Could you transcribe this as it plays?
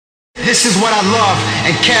this is what I love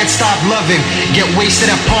and can't stop loving. Get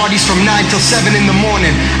wasted at parties from 9 till 7 in the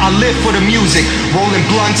morning. I live for the music, rolling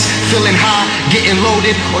blunts, feeling high, getting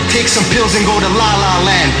loaded, or take some pills and go to La La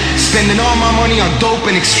Land. Spending all my money on dope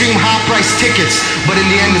and extreme high price tickets, but in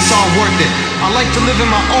the end it's all worth it. I like to live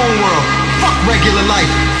in my own world. Fuck regular life,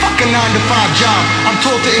 fuck a 9-to-5 job. I'm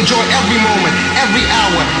told to enjoy every moment, every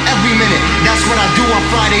hour, every minute. That's what I do on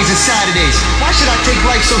Fridays and Saturdays. Why should I take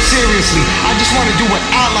life so seriously? I just want to do what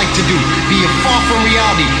I like to do, being far from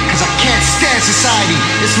reality, cause I can't stand society.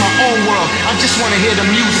 It's my own world, I just want to hear the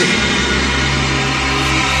music.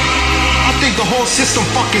 I think the whole system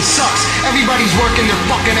fucking sucks. Everybody's working their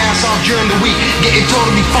fucking ass off during the week, getting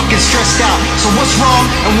totally fucking stressed out. So what's wrong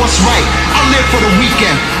and what's right? I live for the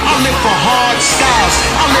weekend. I live for hard styles.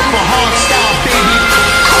 I live for hard style, baby.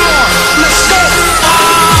 Come on, let's go.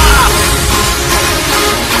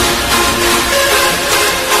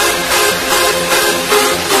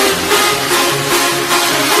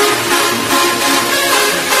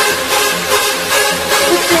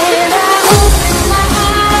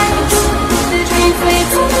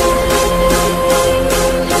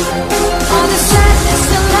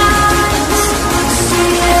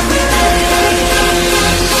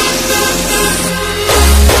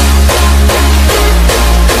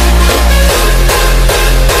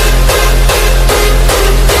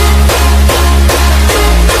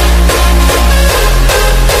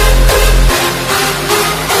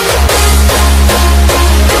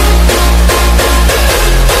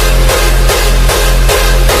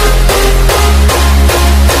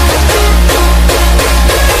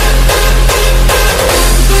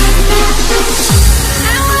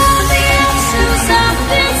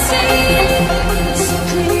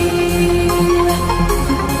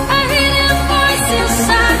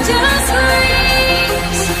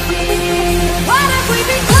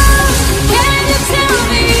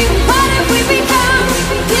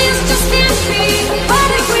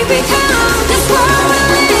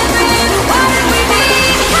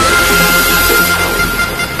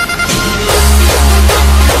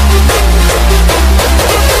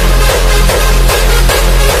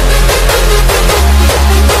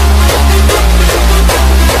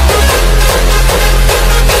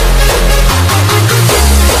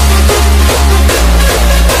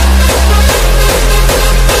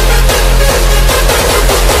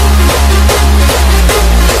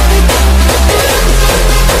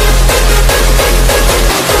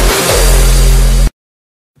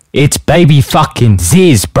 It's baby fucking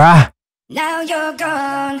Zyzz, bruh. Now you're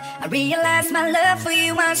gone, I realize my love for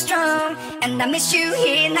you was strong, and I miss you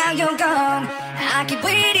here, now you're gone. I keep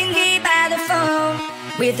waiting here by the phone,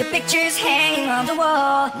 with the pictures hanging on the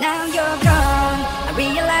wall. Now you're gone, I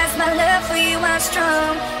realize my love for you was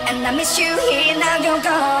strong, and I miss you here, now you're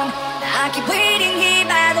gone. I keep waiting here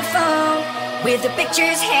by the phone, with the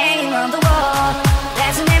pictures hanging on the wall.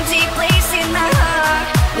 There's an empty place in my heart,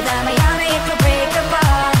 without my honor it could break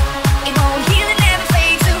apart. It won't heal and never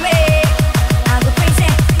fades away. I go crazy,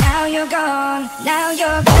 now you're gone, now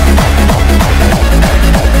you're gone.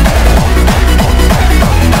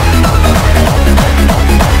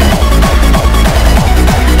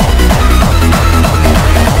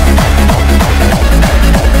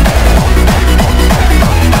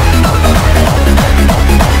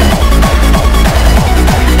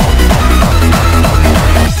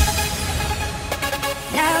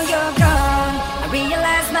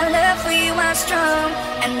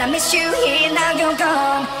 I miss you here, now you're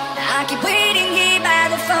gone. I keep waiting here by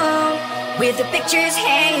the phone, with the pictures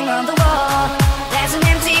hanging on the wall. There's an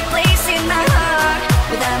empty place in my heart,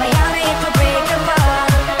 without my honor it will break apart.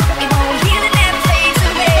 It won't heal and never fades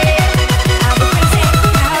away. I go crazy,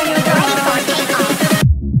 now you're gone.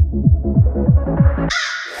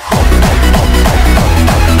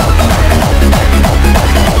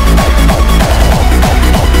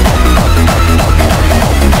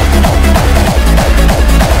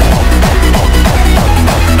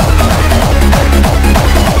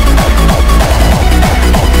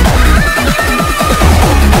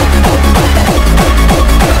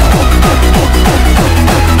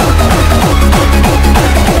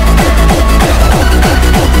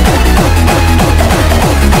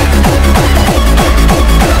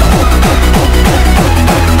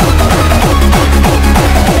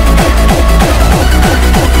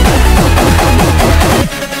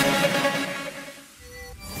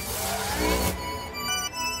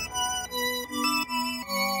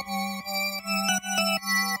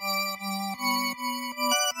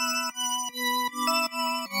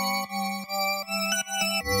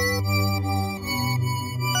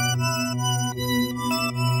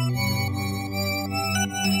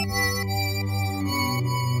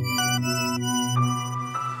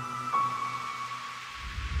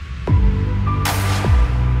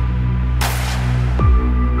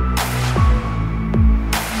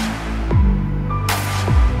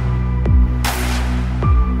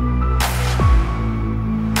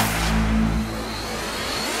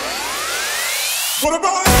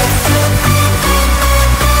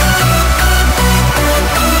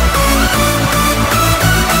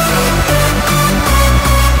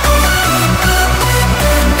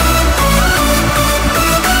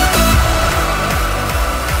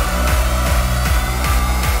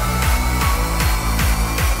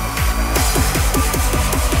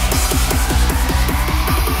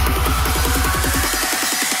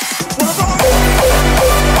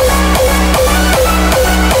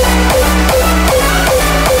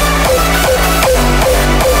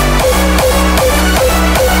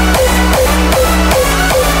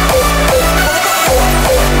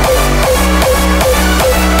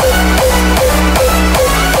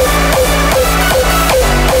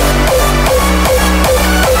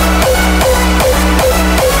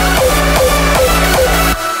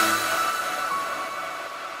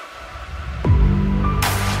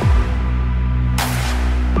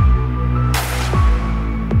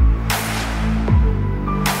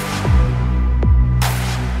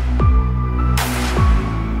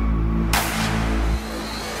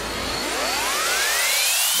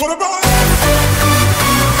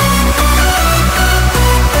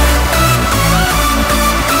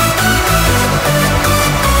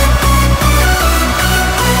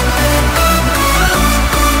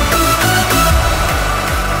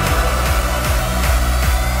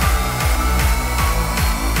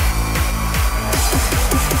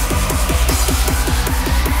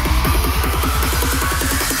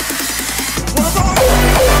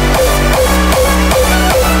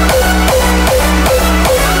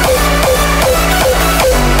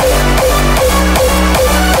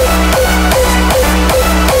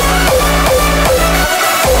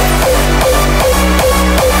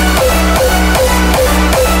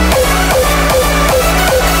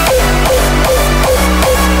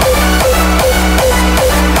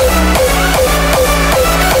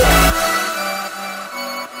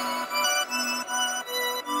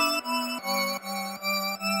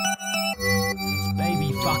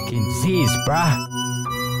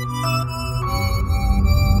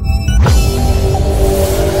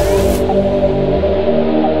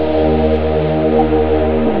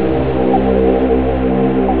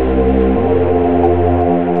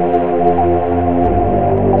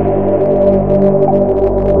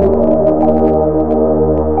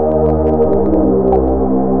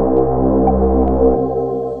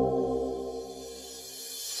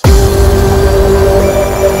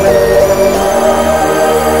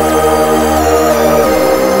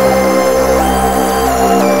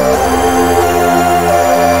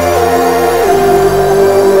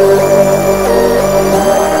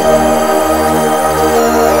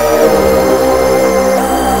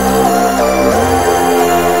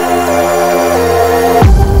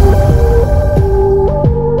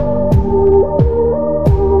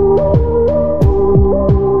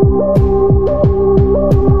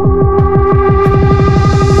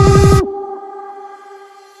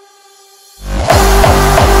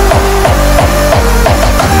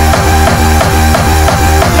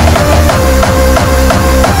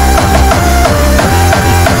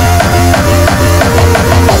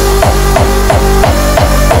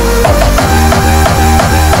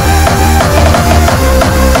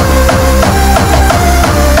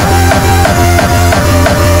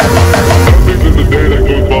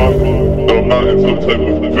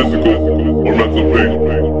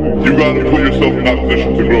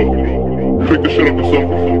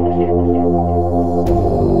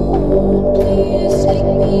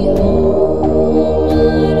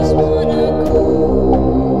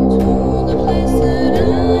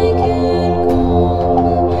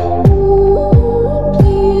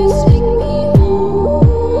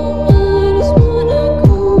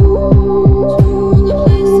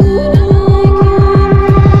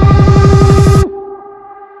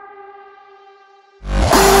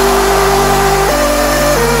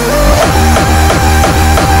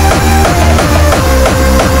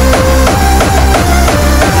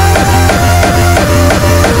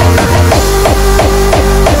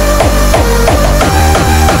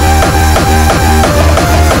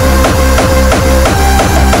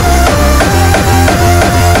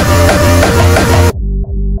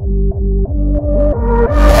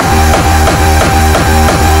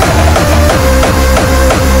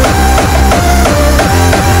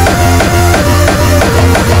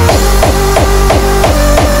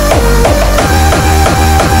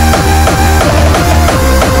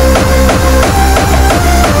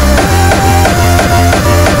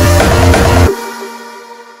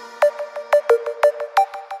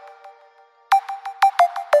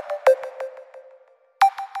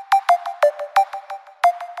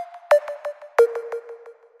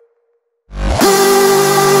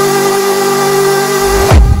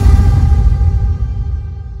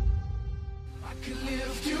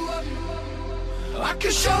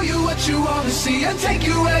 take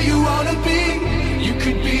you where you wanna be. You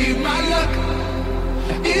could be my luck.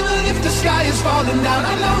 Even if the sky is falling down,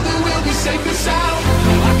 I know that we'll be safe and sound.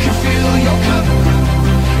 I can feel your cup.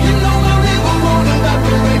 You know my river won't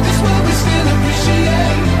evaporate. This world we still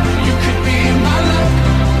appreciate. You could be my luck.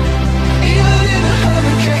 Even in a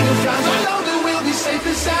hurricane of frowns, I know that we'll be safe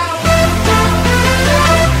and sound.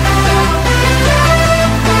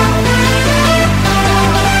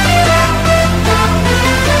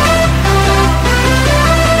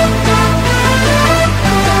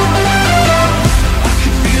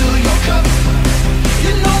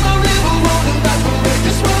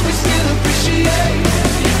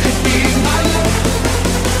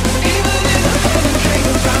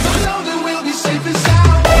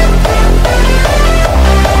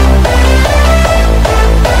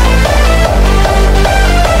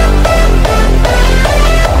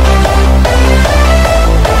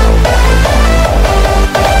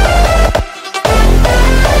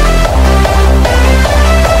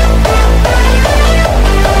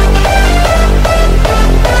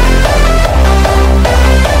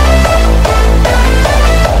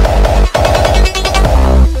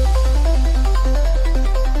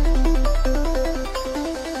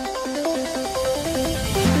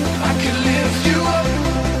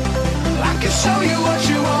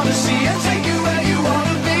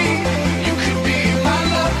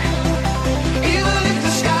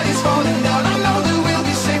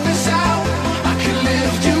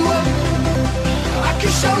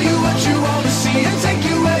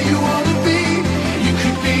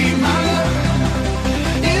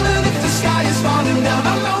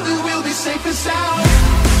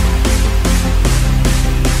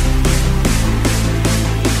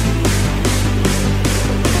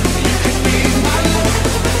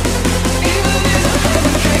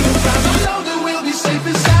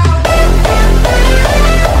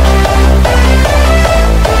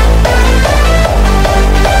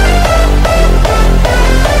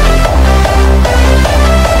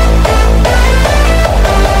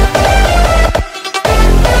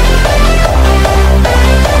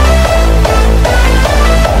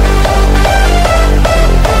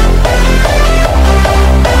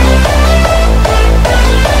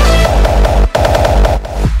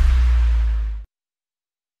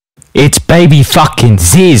 It's baby fucking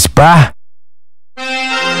Zyzz, bruh.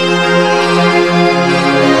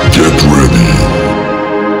 Get ready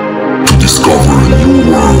to discover a new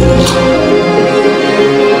world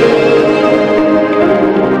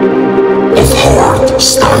of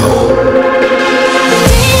hardstyle.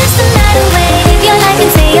 Dance the night away if you like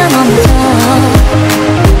and say I'm on the floor.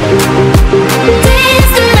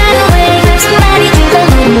 Dance the night away, grab somebody, drink a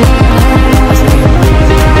little more.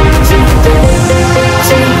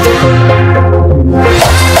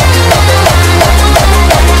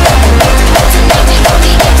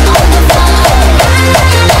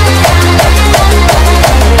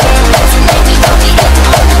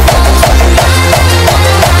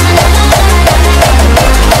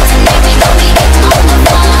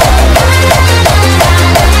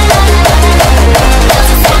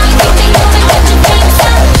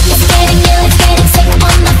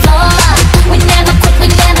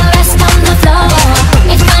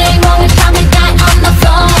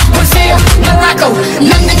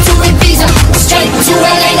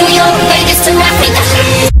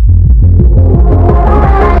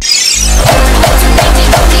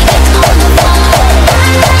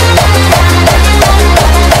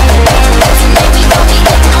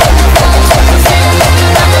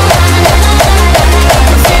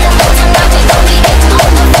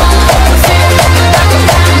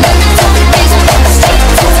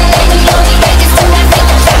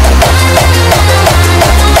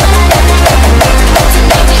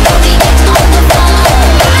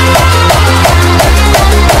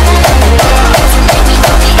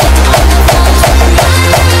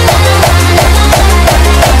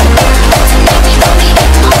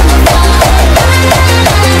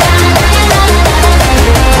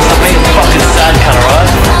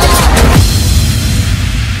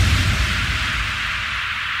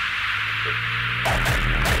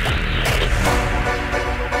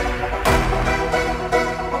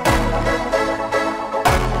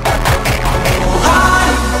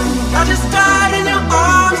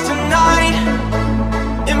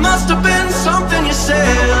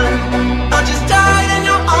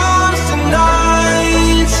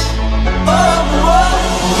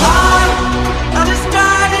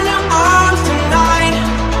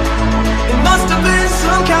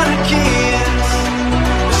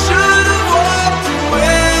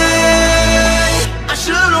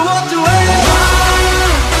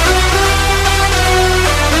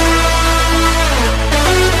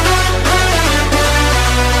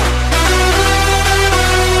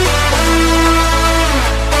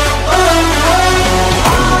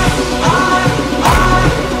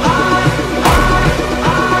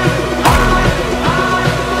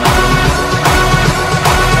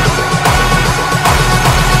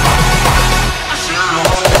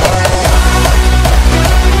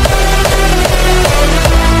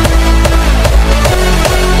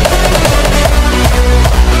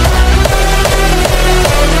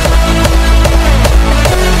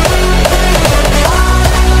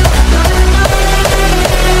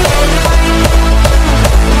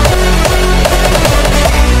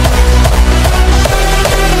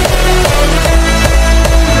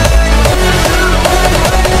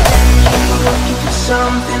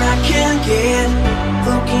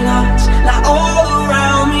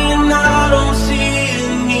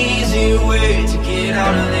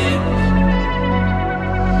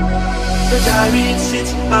 siren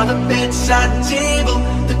sits by the bedside table.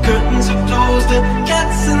 The curtains are closed, the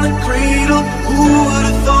cat's in the cradle. Who would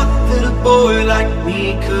have thought that a boy like me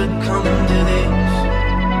could come to this?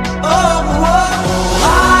 Oh,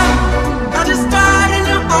 I just died in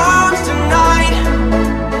your arms tonight.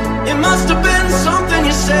 It must have been something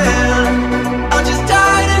you said. I just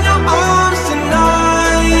died in your arms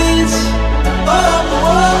tonight.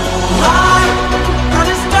 Oh, I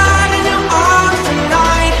just died in your arms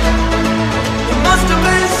tonight. It must have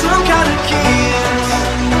been some kind of kiss.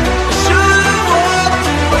 I should've walked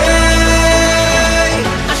away.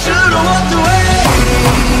 I should've walked away.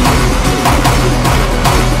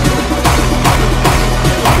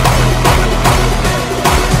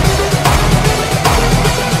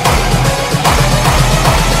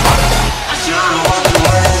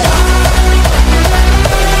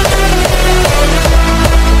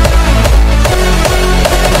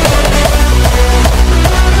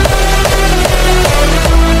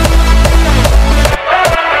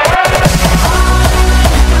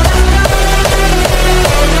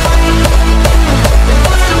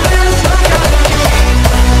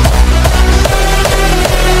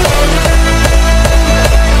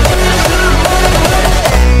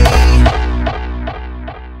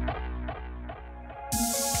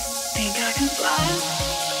 Think I can fly,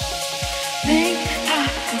 think I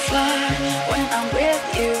can fly when I'm with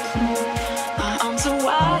you. My arms are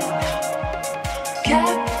wide,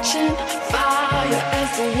 catching fire as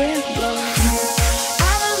the wind blows.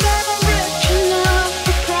 I was never rich enough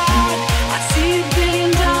for pride. I see $1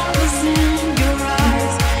 billion in your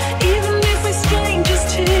eyes, even if we're strangers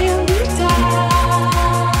till we die.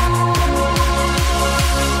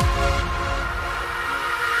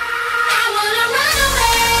 I wanna run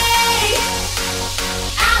away.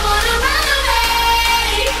 I wanna run away.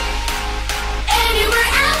 Anywhere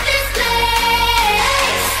out this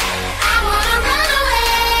place. I wanna run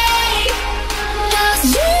away. 'Cause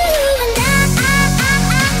you and I,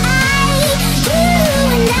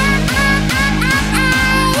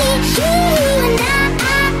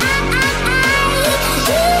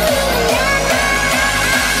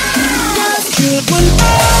 you and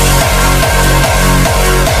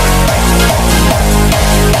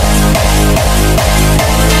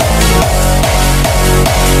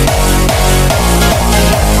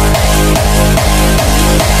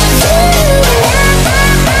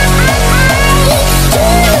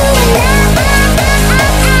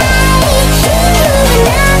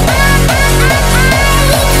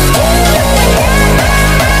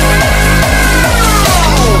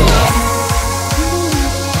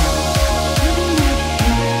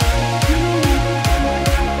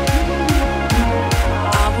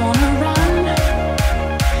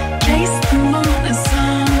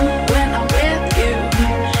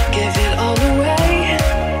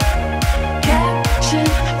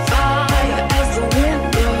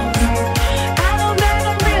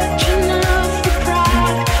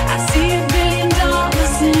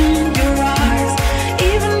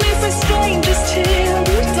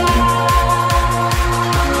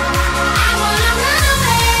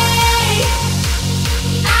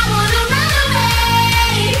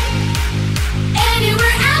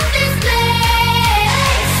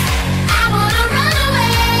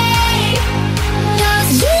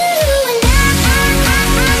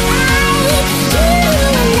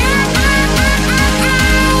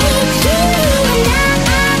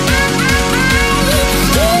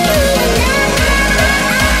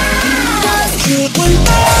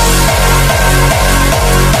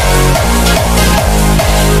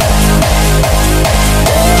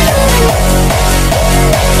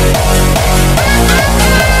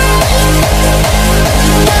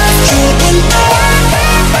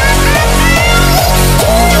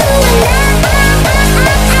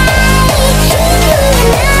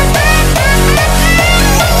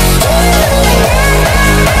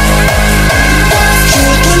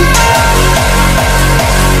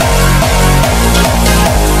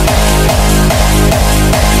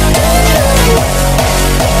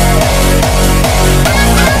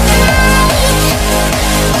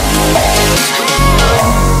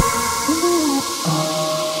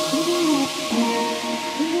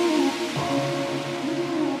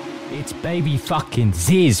Baby fucking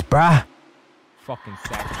Zyzz, bruh. Fucking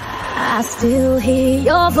sad. I still hear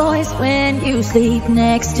your voice when you sleep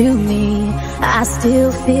next to me. I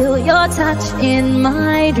still feel your touch in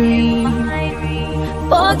my dream.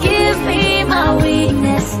 Forgive me my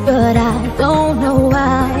weakness, but I don't know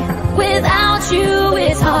why. Without you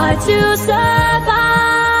it's hard to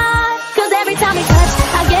survive. 'Cause every time we touch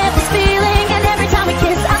I get this feeling, and every time we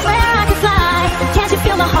kiss I swear I can fly. Can't you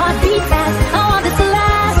feel my heart beat fast? I want this to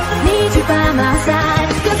last. Need you by my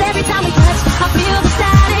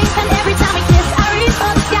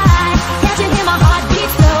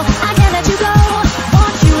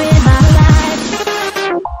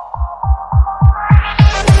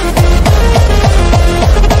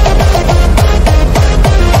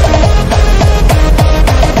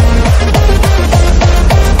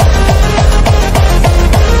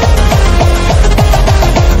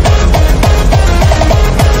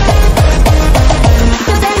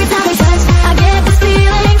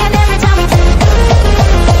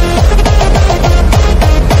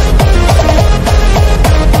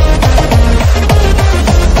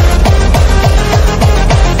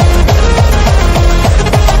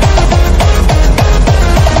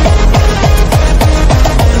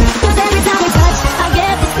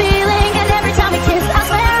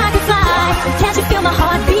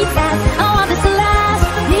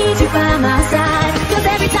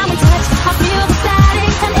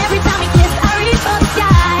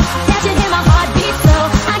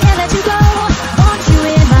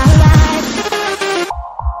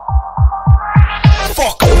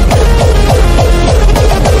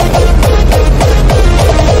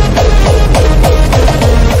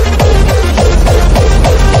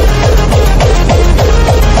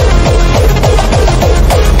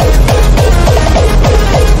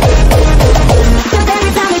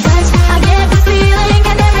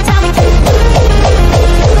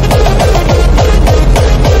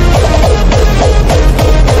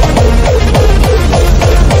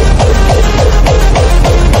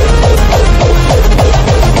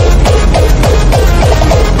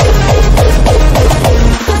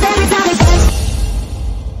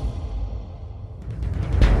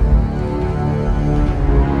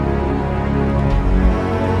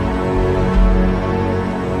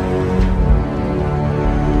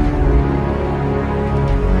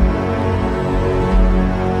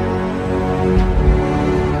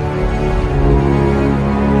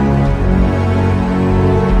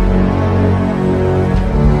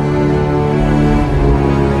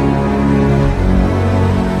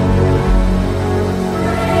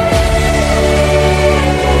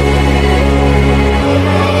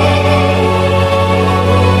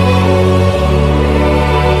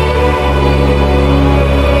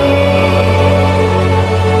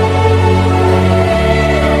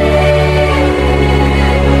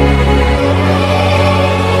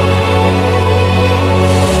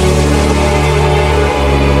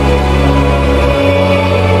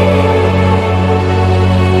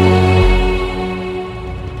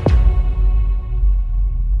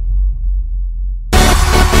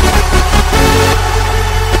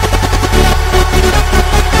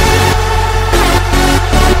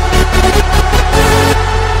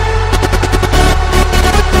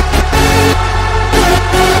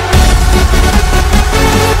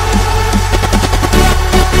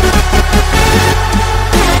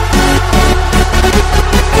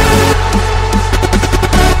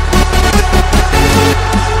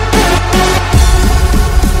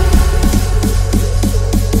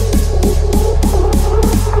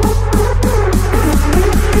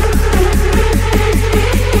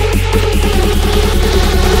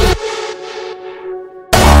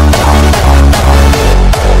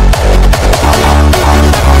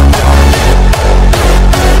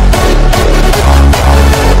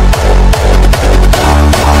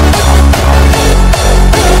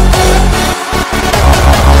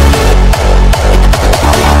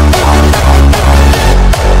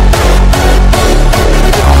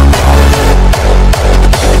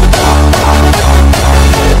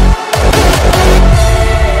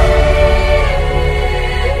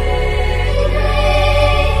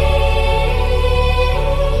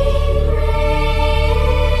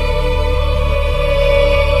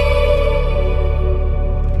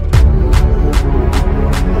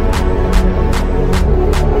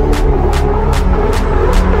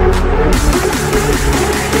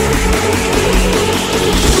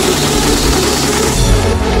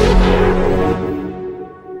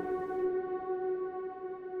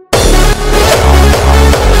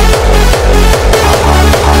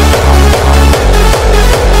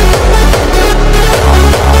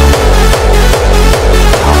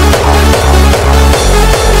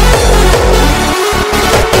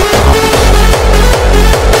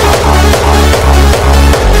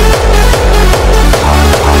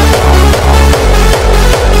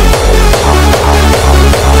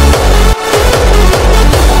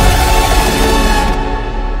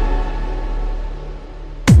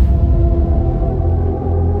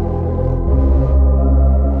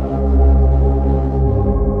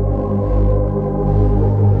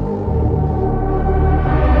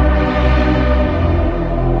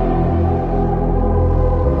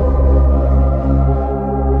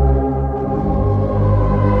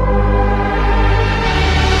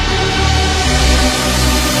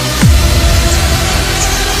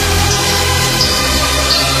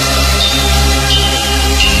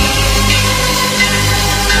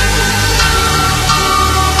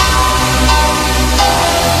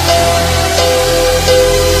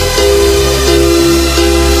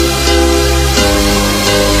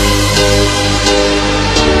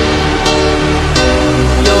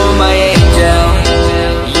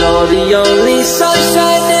the only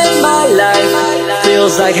sunshine in my life.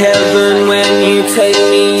 Feels like heaven when you take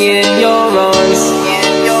me in your arms.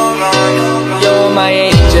 You're my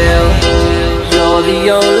angel. You're the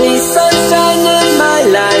only sunshine in my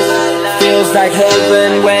life. Feels like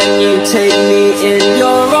heaven when you take me in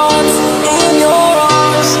your arms. In your arms.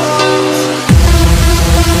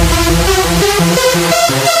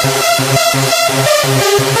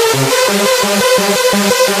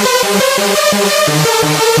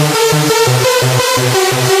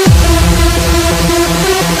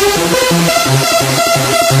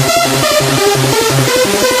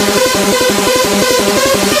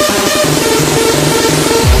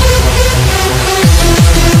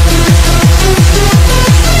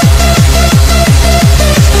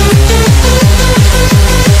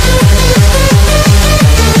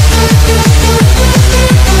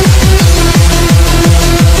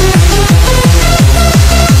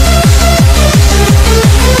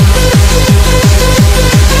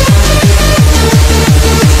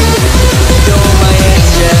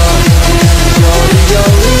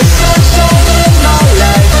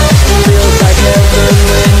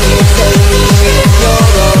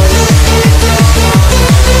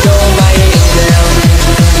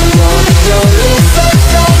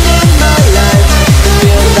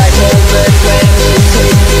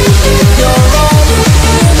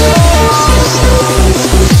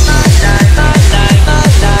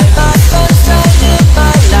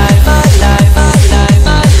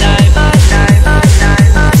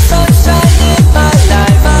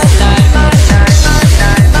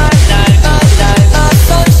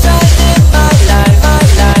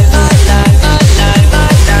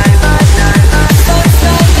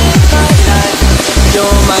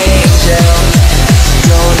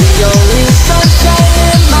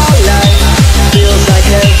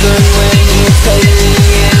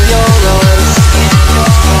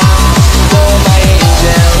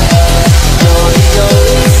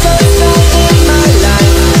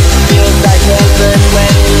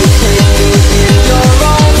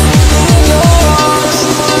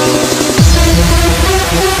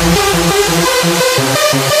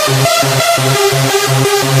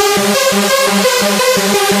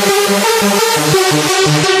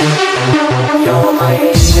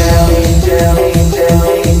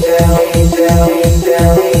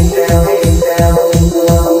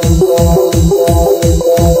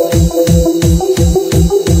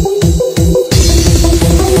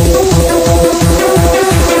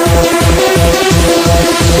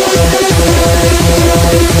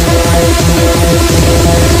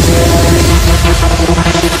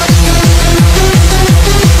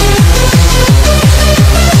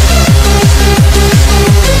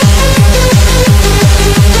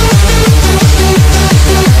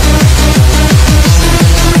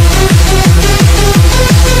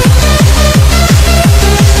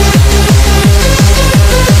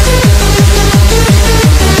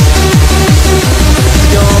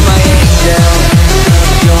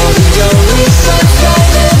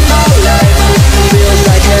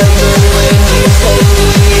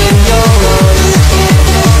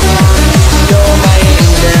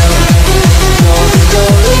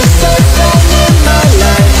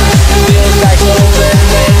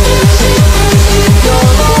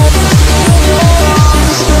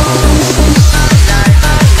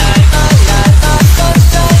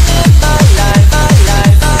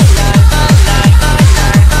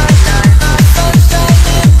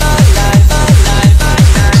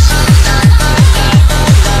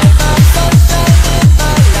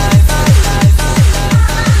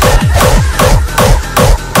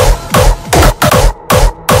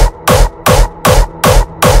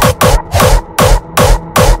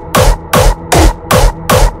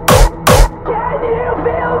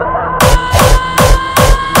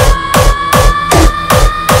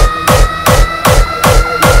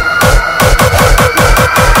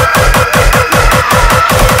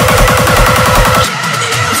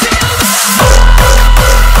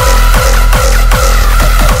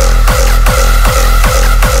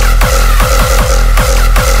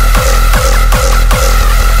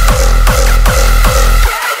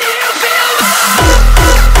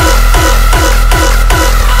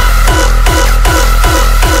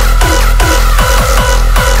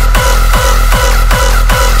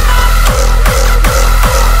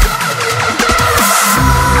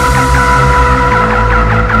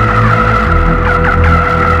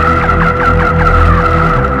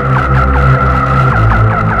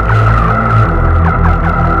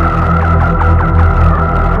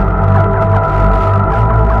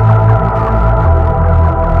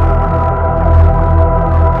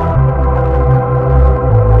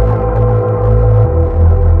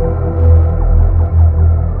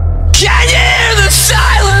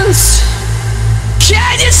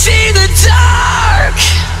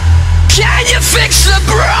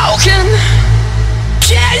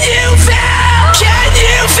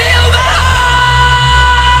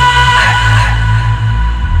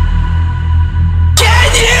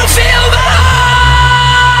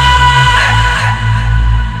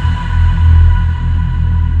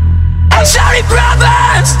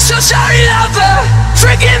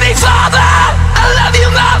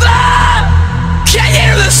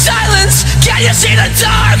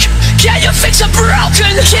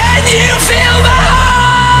 feel my heart?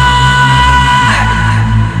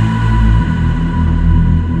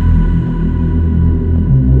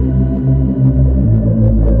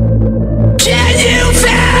 Can you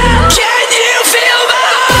feel? Can you feel my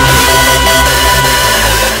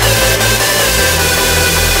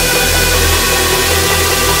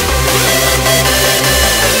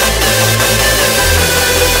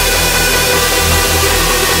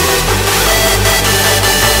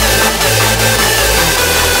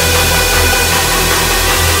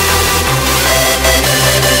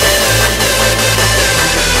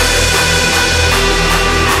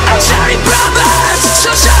I'm sorry, brother.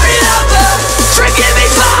 So sorry, lover. Forgive me,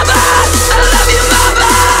 father. I love you,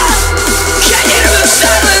 mama. Can you hear the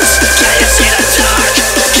silence? Can you see the dark?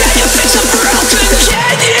 Can you fix a broken?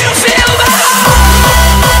 Can you feel my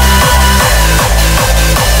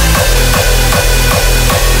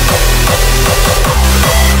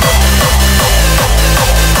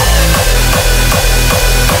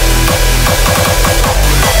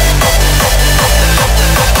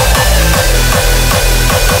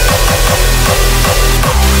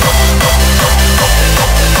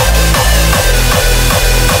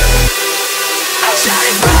I'm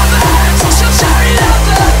sorry, brother. So sorry,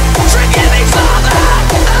 lover. Forgive me, father.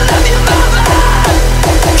 I love you, mama.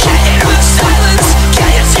 Can you hear the silence? Can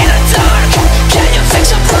you see the dark? Can you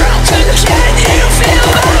fix a broken? Can you feel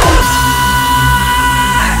my heart?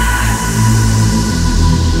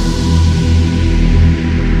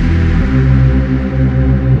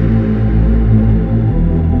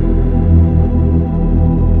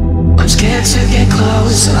 I'm scared to get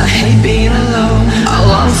close and I hate being alone. I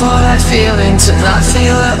long for that feeling to not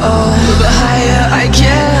feel at all. The higher I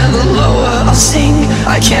get, the lower I'll sink.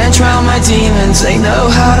 I can't drown my demons, they know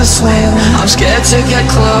how to swim. I'm scared to get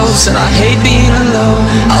close and I hate being alone.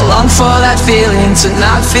 I long for that feeling to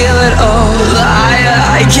not feel at all. The higher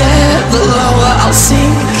I get, the lower I'll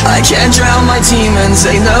sink. I can't drown my demons,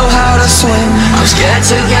 they know how to swim. I'm scared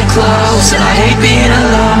to get close and I hate being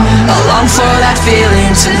alone. I long for that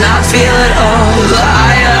feeling to not feel at all. The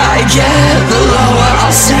higher I get, the lower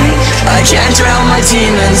I'll sink. I can't drown my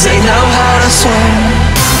demons, they know how to swim.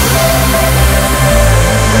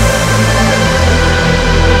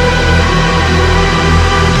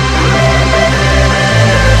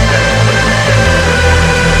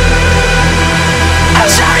 I'm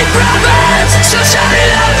sorry, brother. So sorry,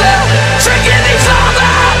 lover. Forgive me, father.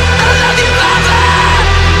 I love you, mother.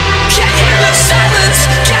 Can you hear the silence?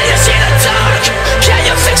 Can you see the dark? Can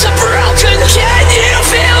you fix a broken? Can you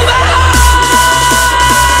feel my heart?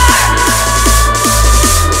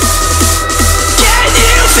 Can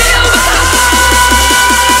you feel my heart?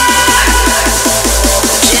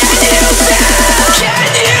 Can you feel?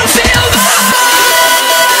 Can you feel my heart?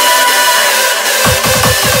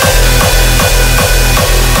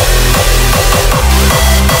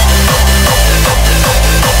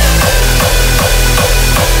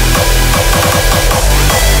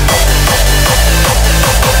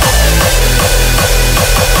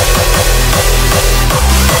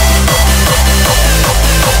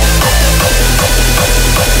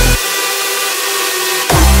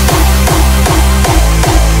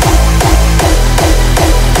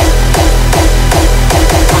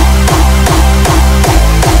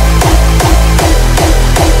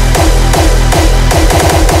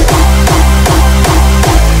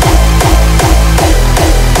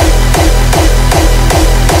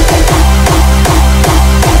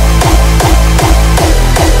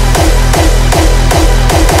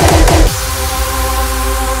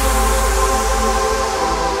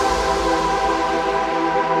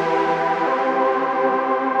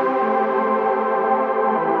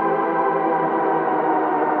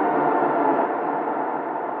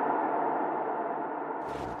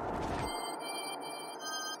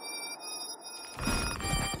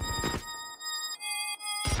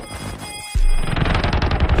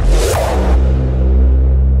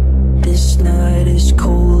 This night is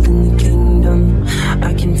cold in the kingdom.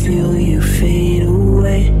 I can feel you fade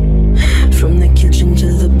away. From the kitchen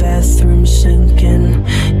to the bathroom sinking.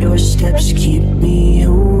 Your steps keep me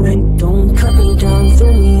awake. Don't cut me down,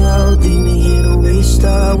 throw me out, leave me here to waste.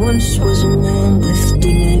 I once was a man with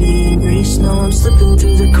dignity and grace. Now I'm slipping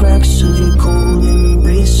through the cracks of your cold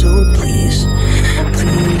embrace. So please,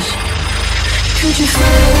 please, could you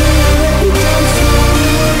find a way to let me down slowly?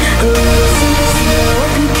 A little sympathy, I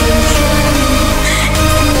hope you can show me. If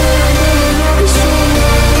you wanna know, I'll be so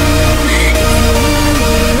lonely. If you wanna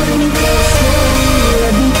let me down slowly.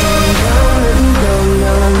 Let me down, down, let me down,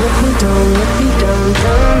 down. Let me down, let me down,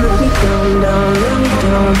 down. Let me down, down, let me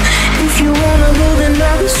down. If you wanna go, then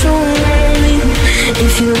I'll be so lonely.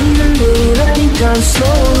 If you're leaving, baby, let me down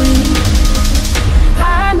slowly.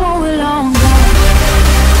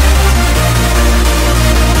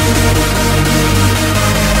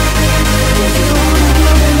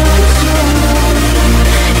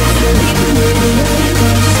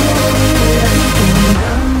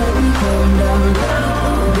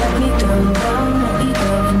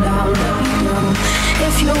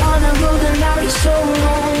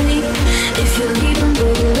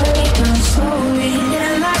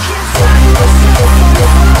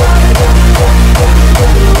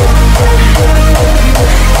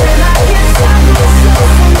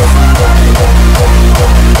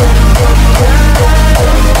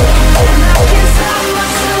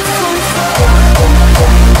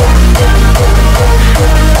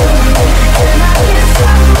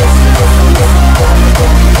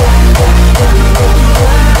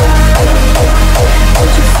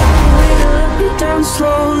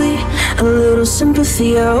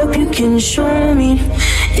 sympathy, I hope you can show me.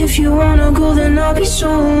 If you wanna go, then I'll be so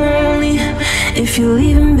lonely. If you're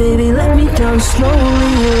leaving, baby, let me down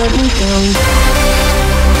slowly, let me down.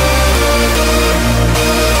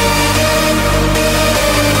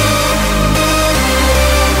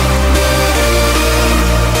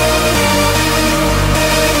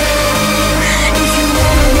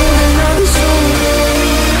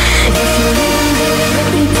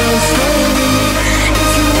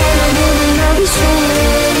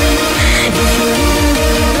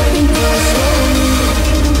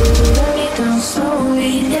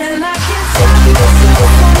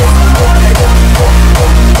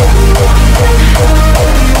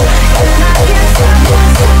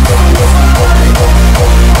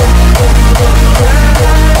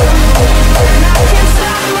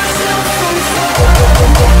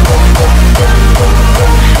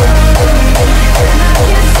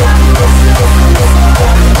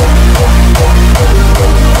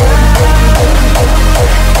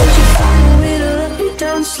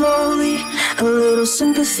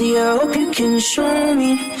 Sympathy, I hope you can show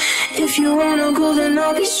me. If you wanna go, then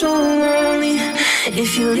I'll be so lonely.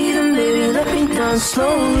 If you're leaving, baby, let me down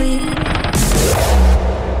slowly.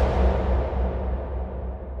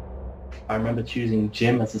 I remember choosing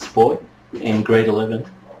gym as a sport in grade 11,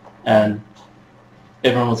 and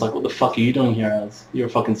everyone was like, what the fuck are you doing here, as you're a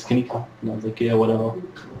fucking skinny cunt? And I was like, yeah, whatever.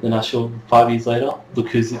 Then I showed 5 years later, look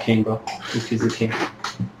who's the king, bro. Look who's the king.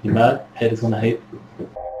 You mad? Haters gonna hate.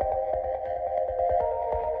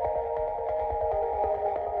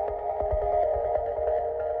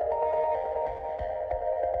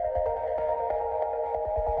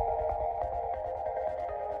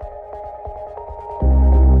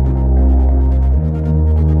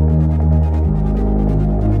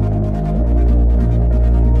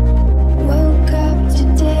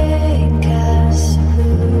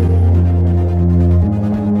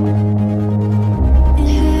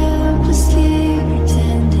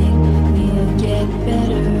 Pretend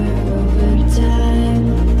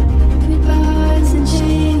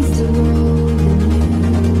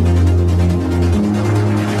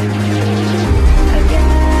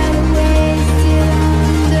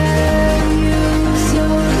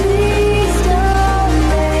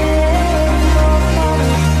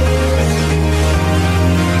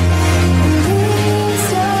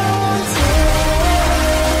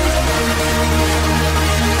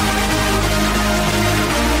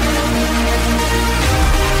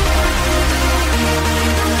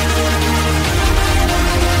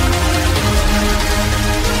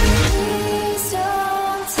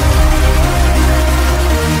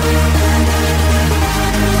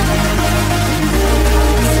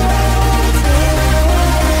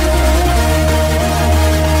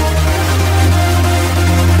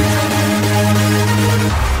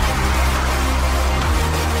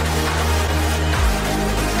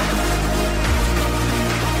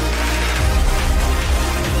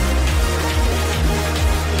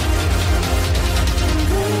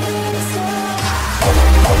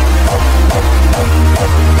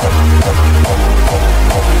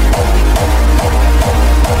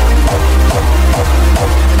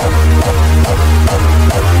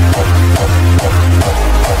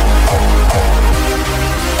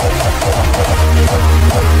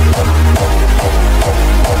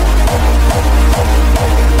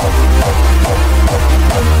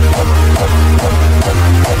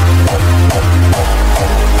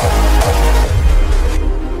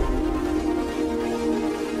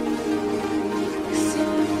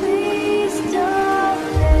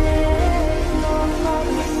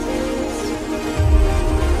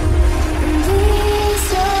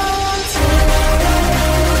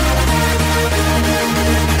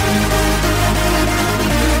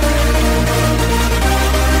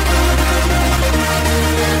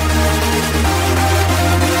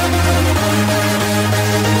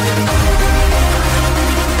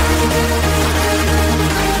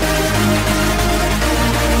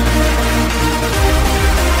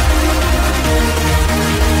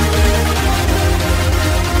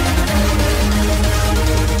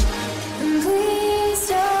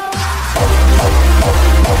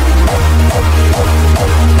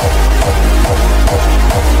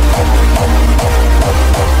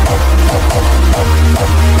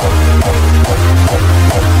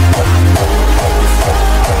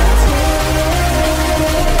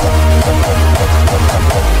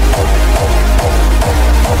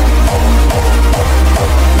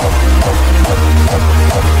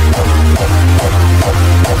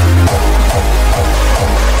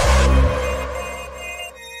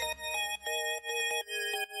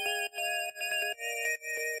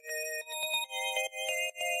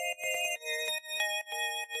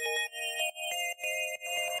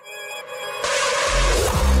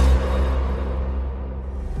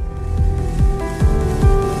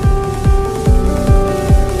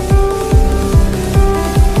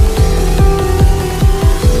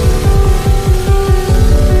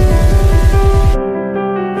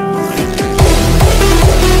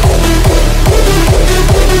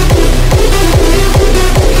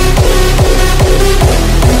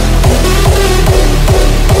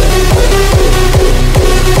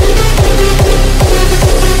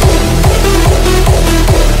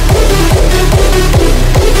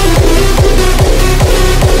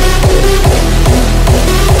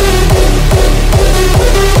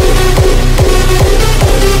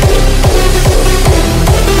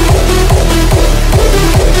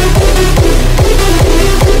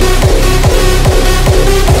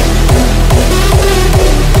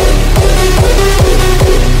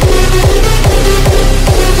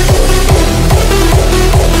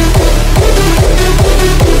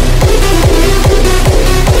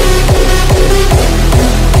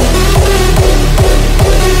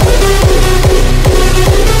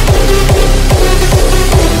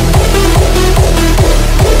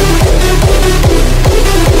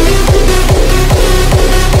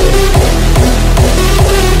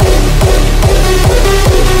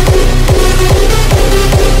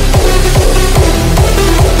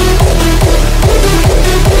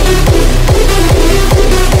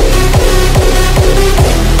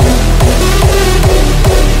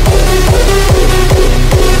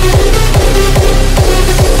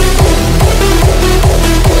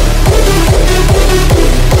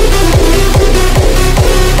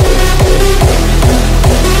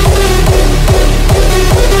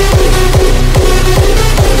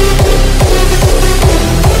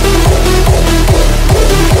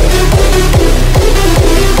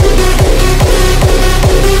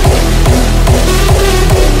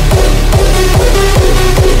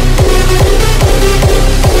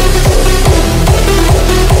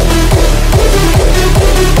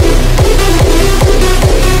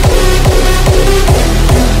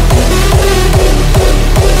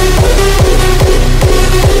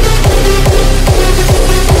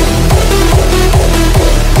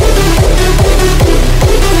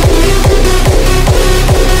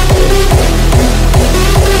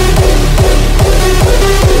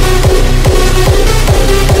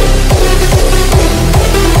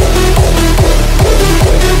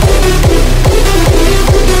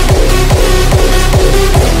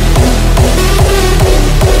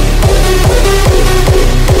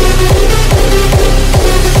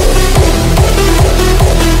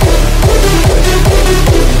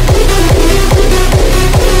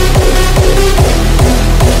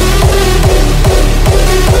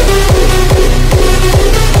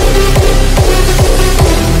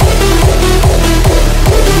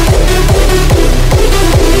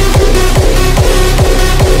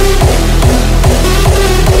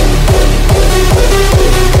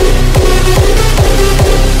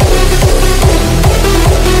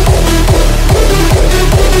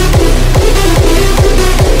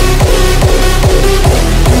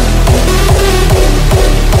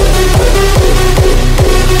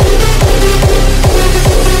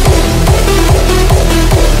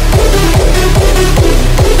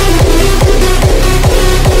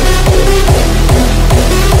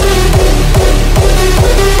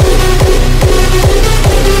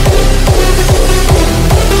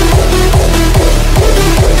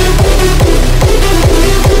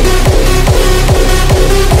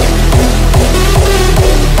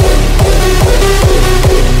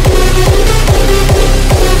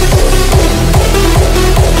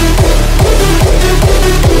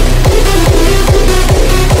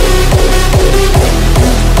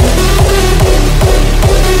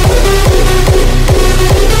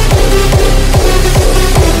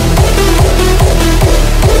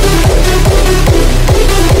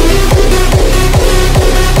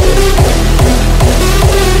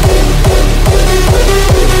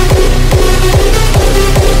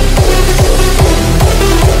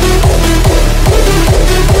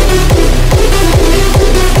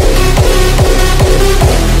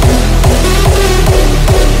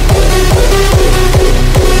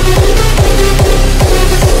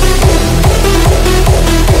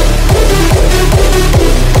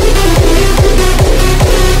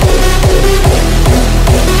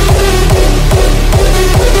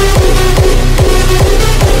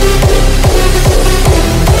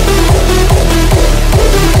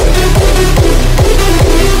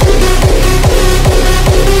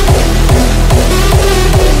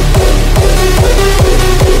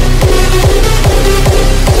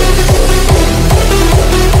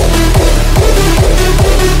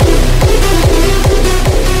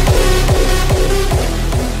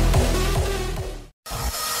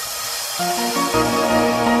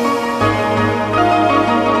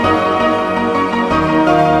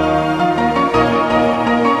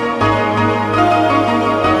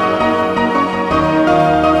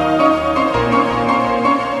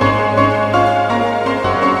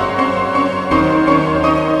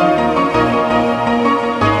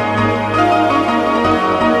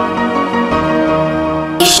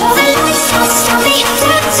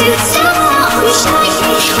to tell me shiny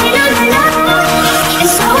when I'm alone. And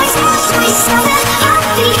so I tell myself that I'll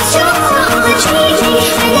be too long to treat me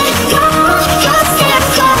and let go. 'Cause they're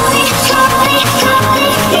calling, calling,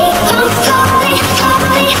 calling me. I'm calling,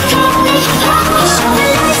 calling, calling. Oh, show the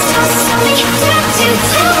lights, so me to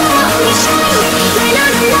tell me shiny when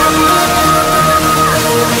I'm alone.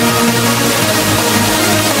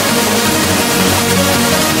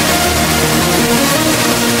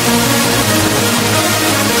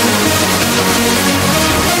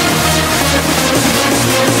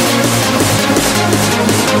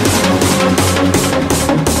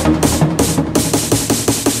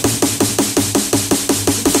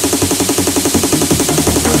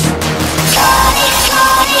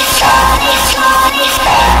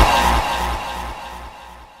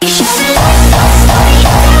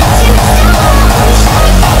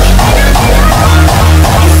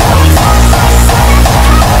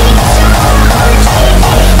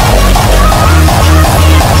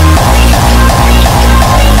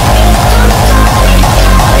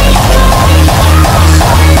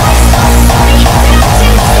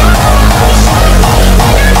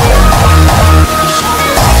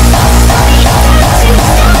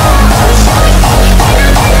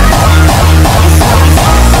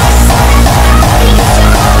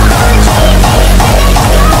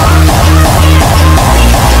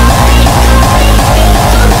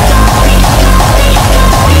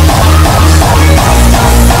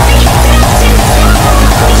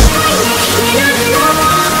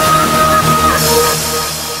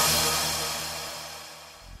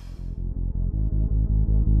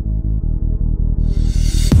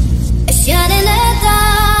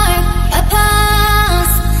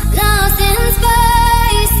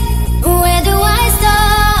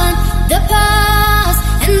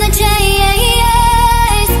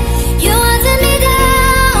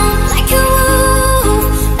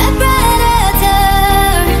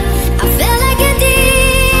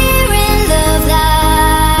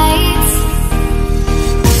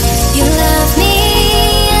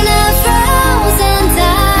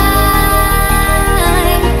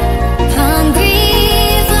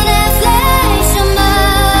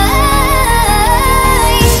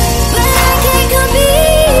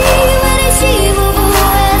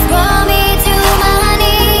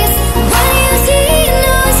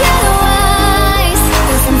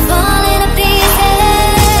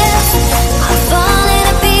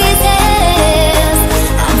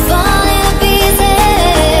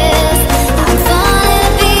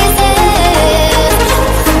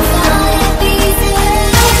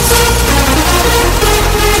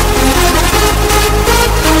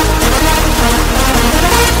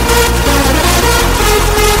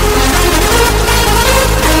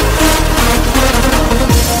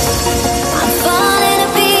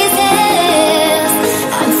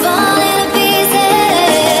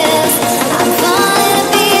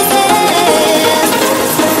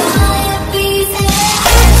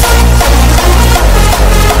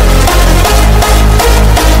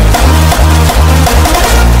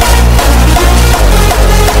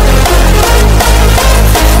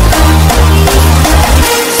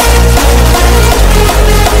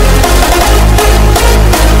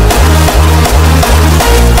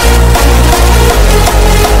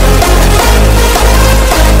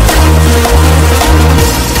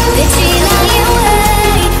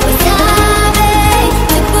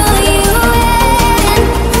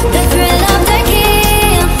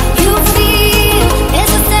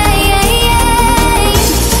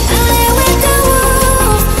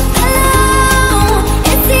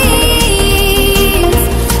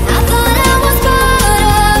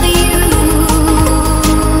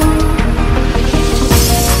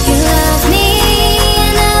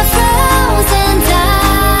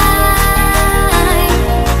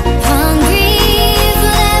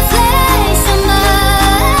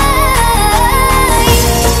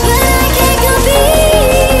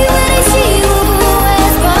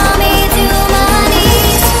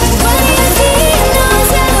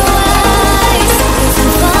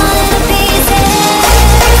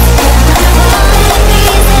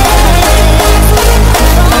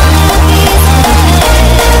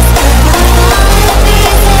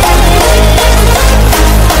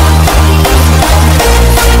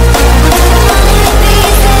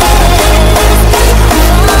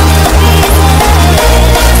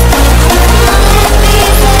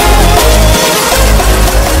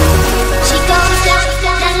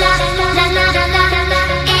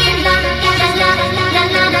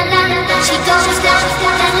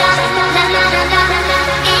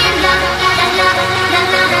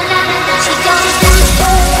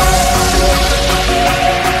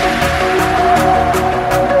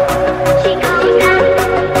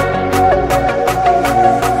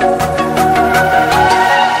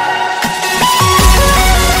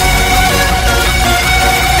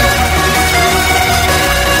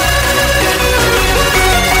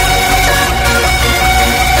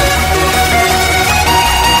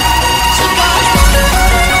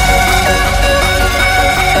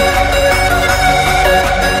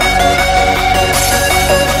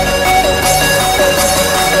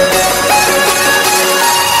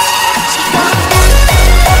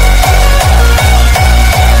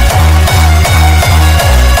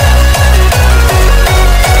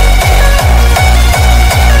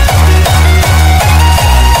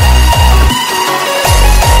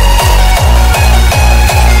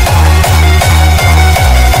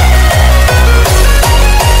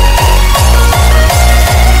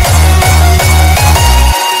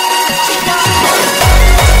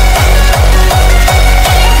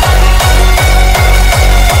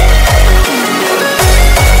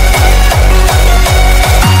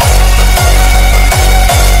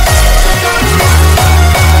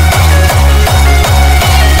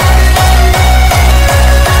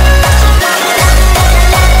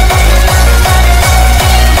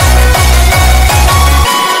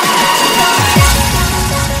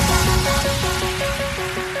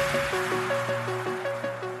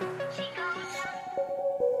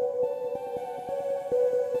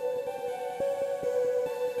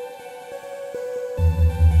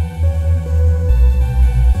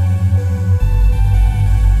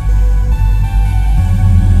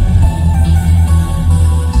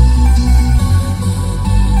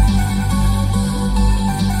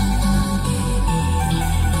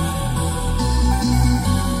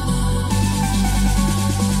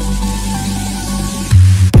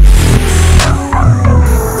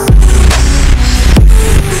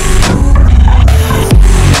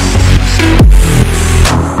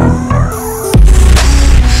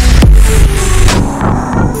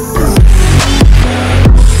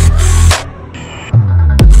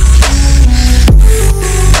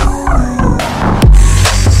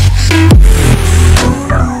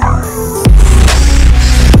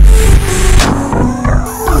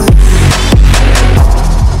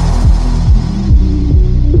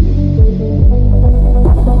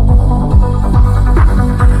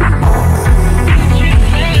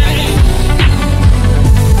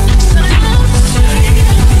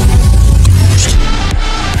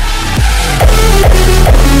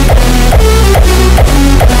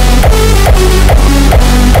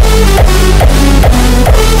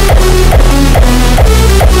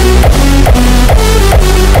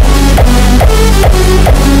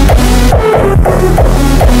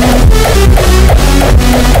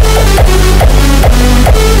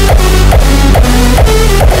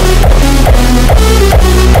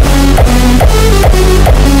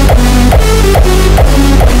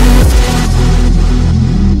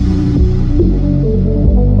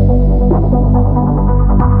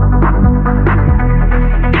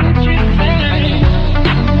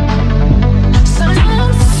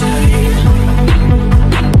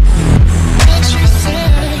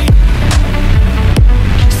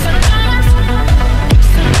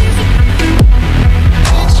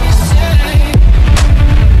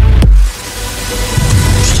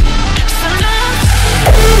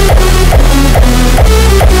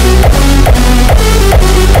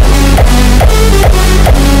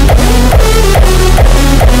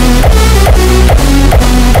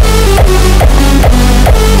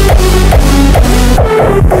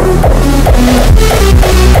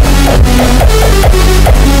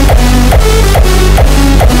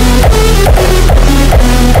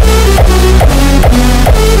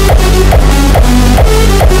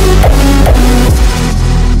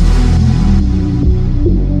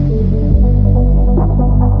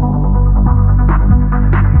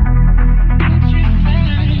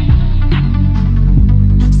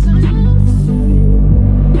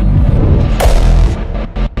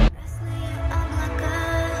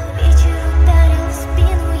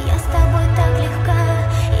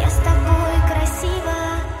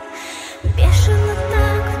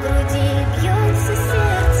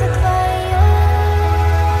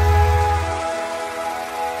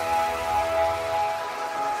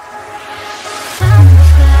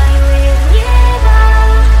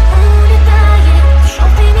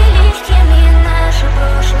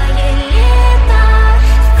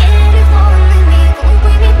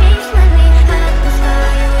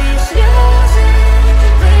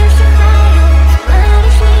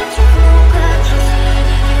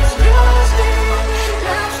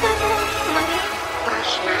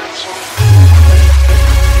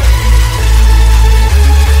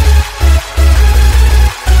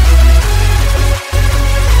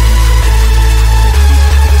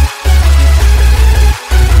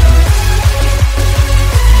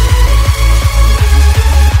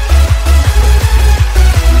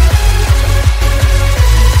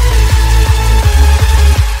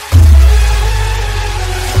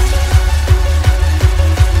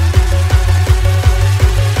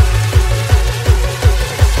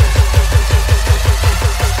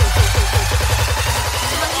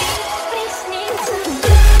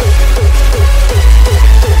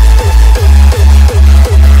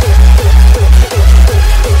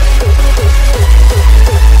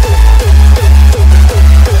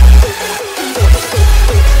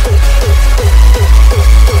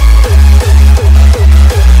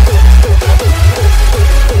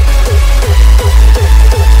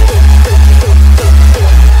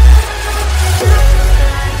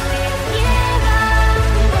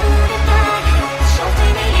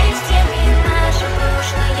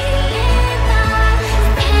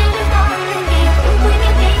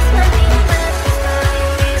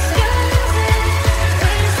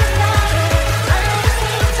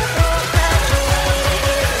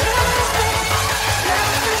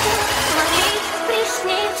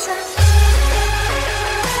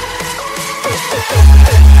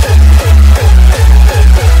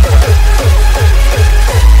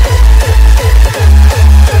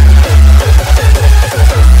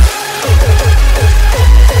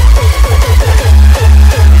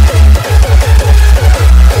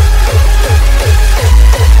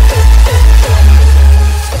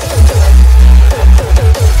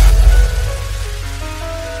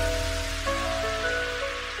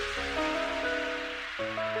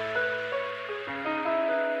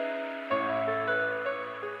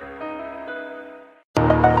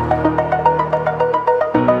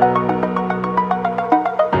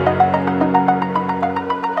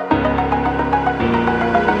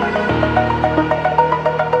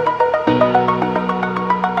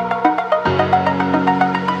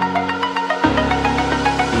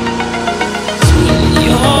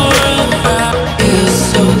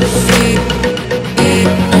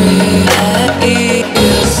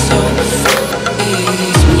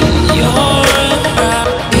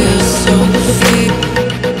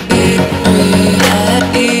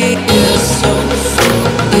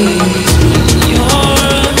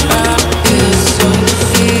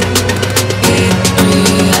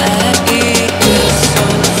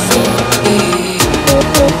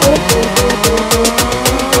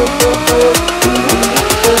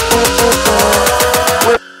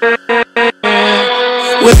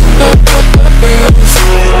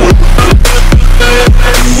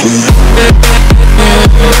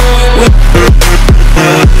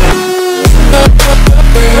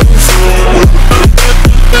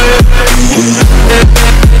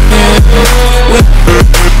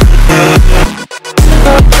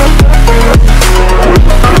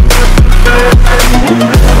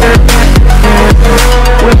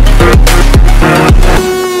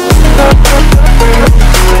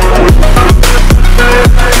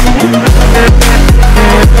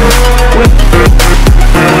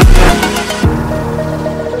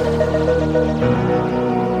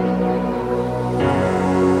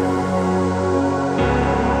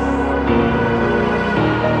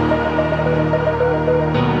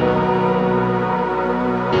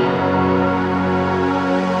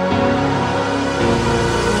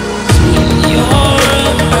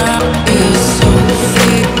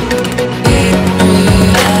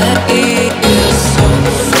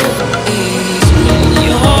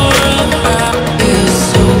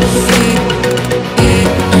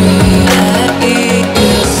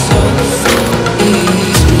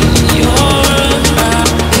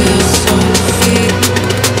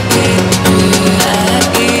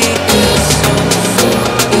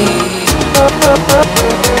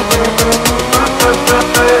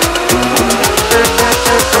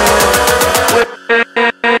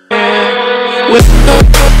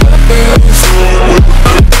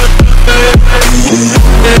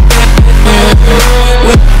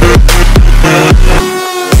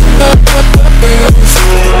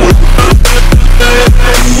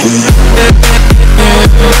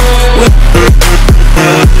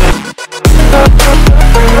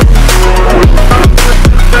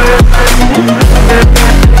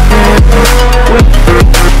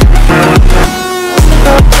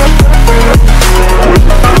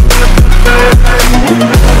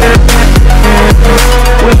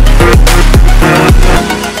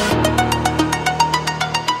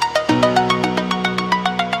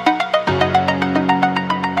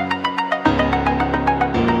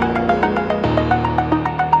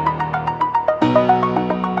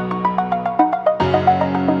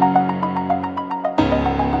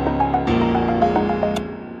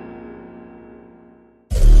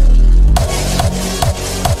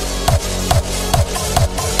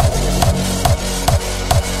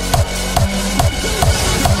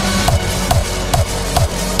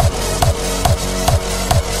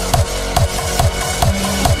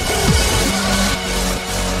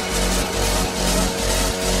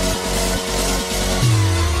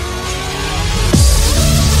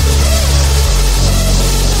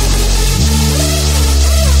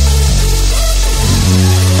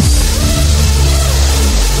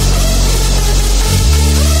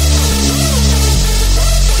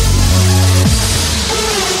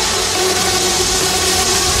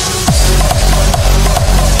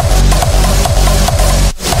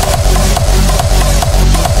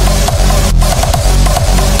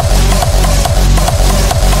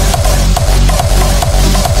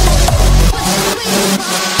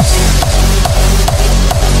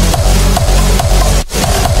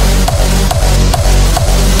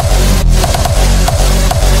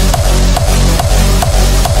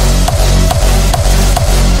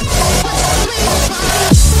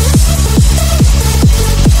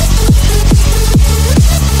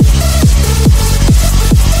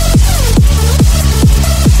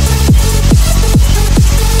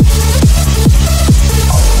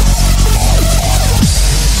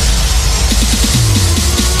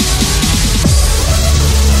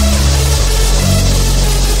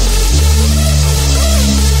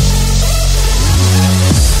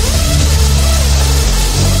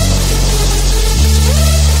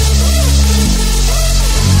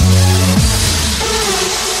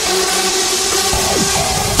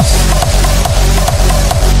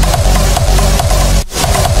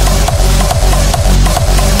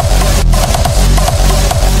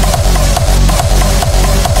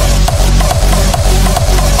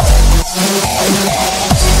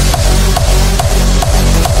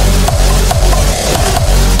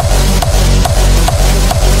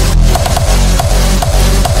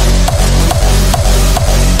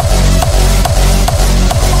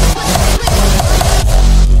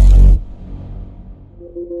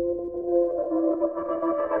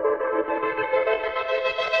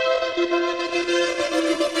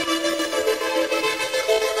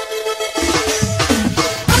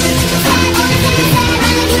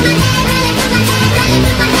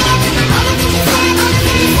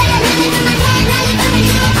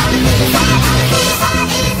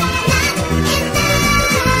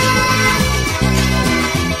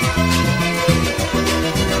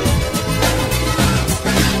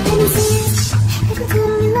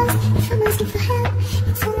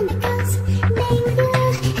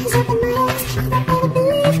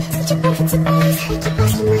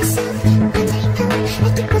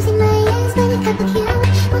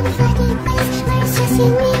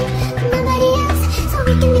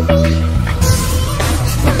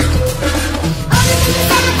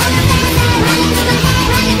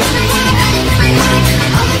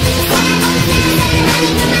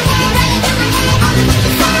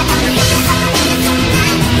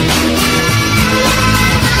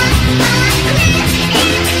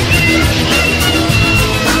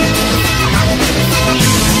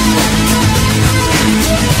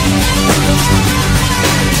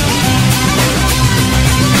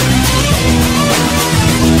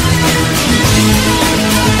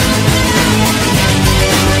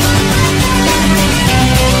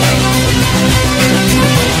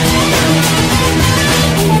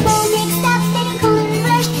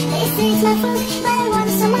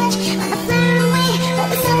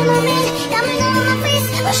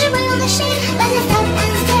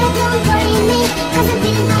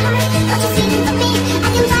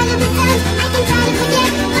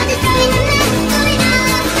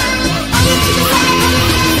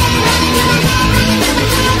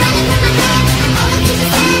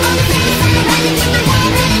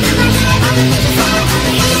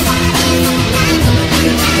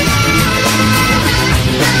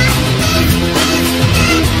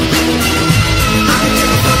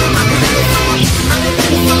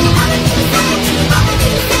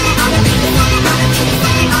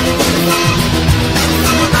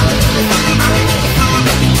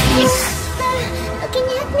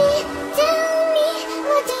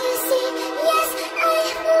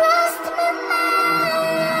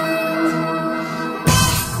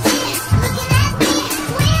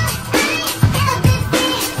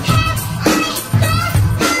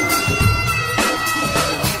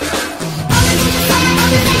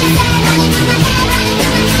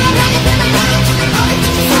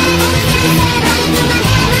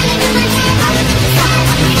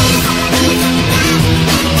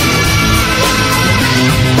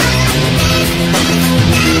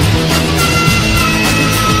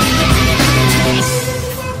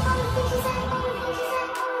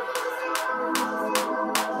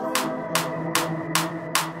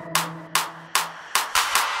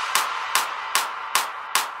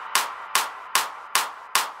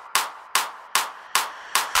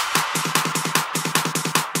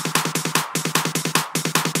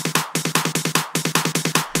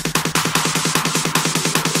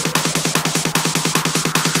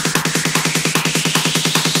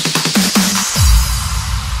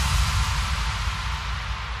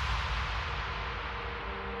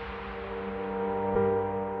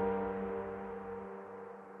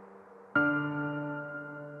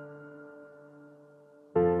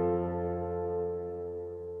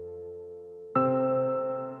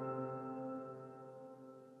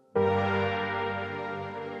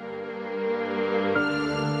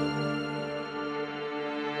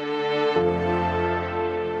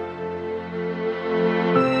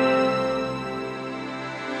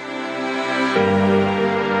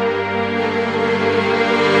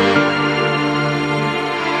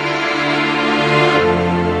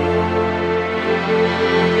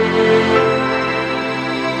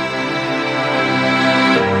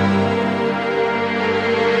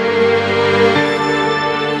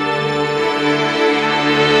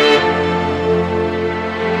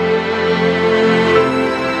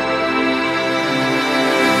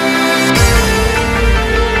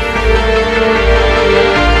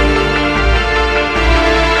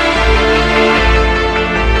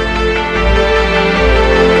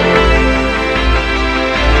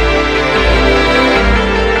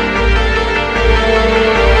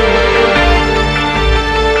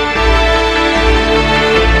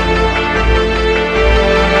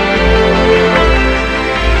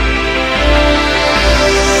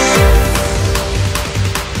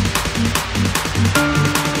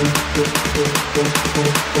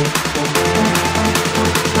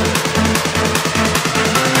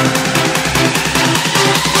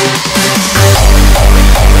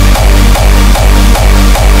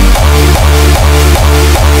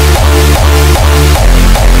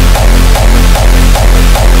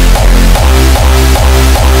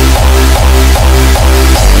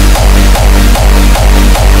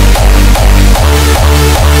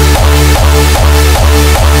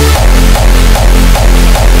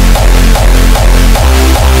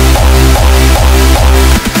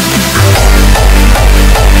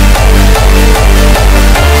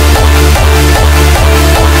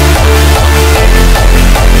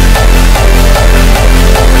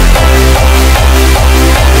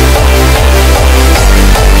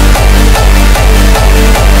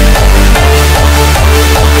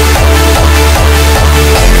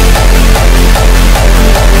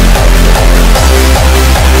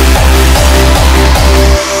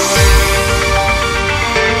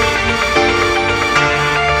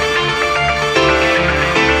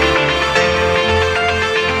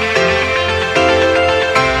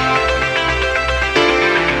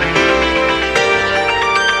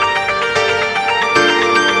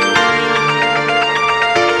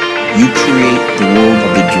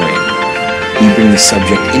 bring the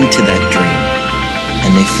subject into that dream,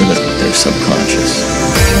 and they feel it with their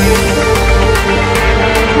subconscious.